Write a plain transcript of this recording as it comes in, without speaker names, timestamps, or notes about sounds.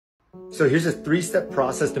So here's a 3-step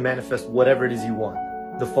process to manifest whatever it is you want.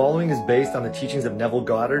 The following is based on the teachings of Neville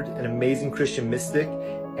Goddard, an amazing Christian mystic,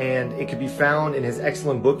 and it can be found in his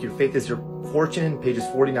excellent book, Your Faith is Your Fortune, pages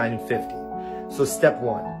 49 and 50. So step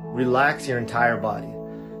 1, relax your entire body.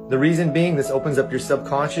 The reason being, this opens up your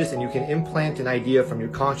subconscious and you can implant an idea from your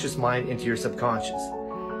conscious mind into your subconscious.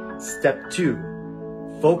 Step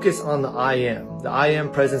 2, focus on the I am. The I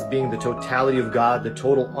am presence being the totality of God, the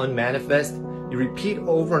total unmanifest. You repeat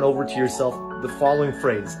over and over to yourself the following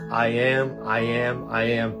phrase, I am, I am, I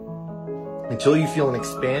am, until you feel an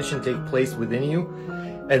expansion take place within you.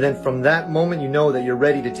 And then from that moment, you know that you're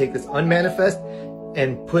ready to take this unmanifest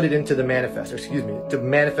and put it into the manifest, to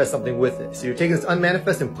manifest something with it. So you're taking this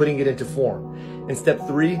unmanifest and putting it into form. And step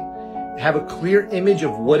 3, have a clear image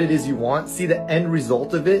of what it is you want, see the end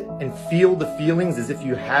result of it, and feel the feelings as if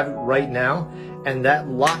you have it right now. And that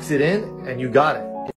locks it in, and you got it.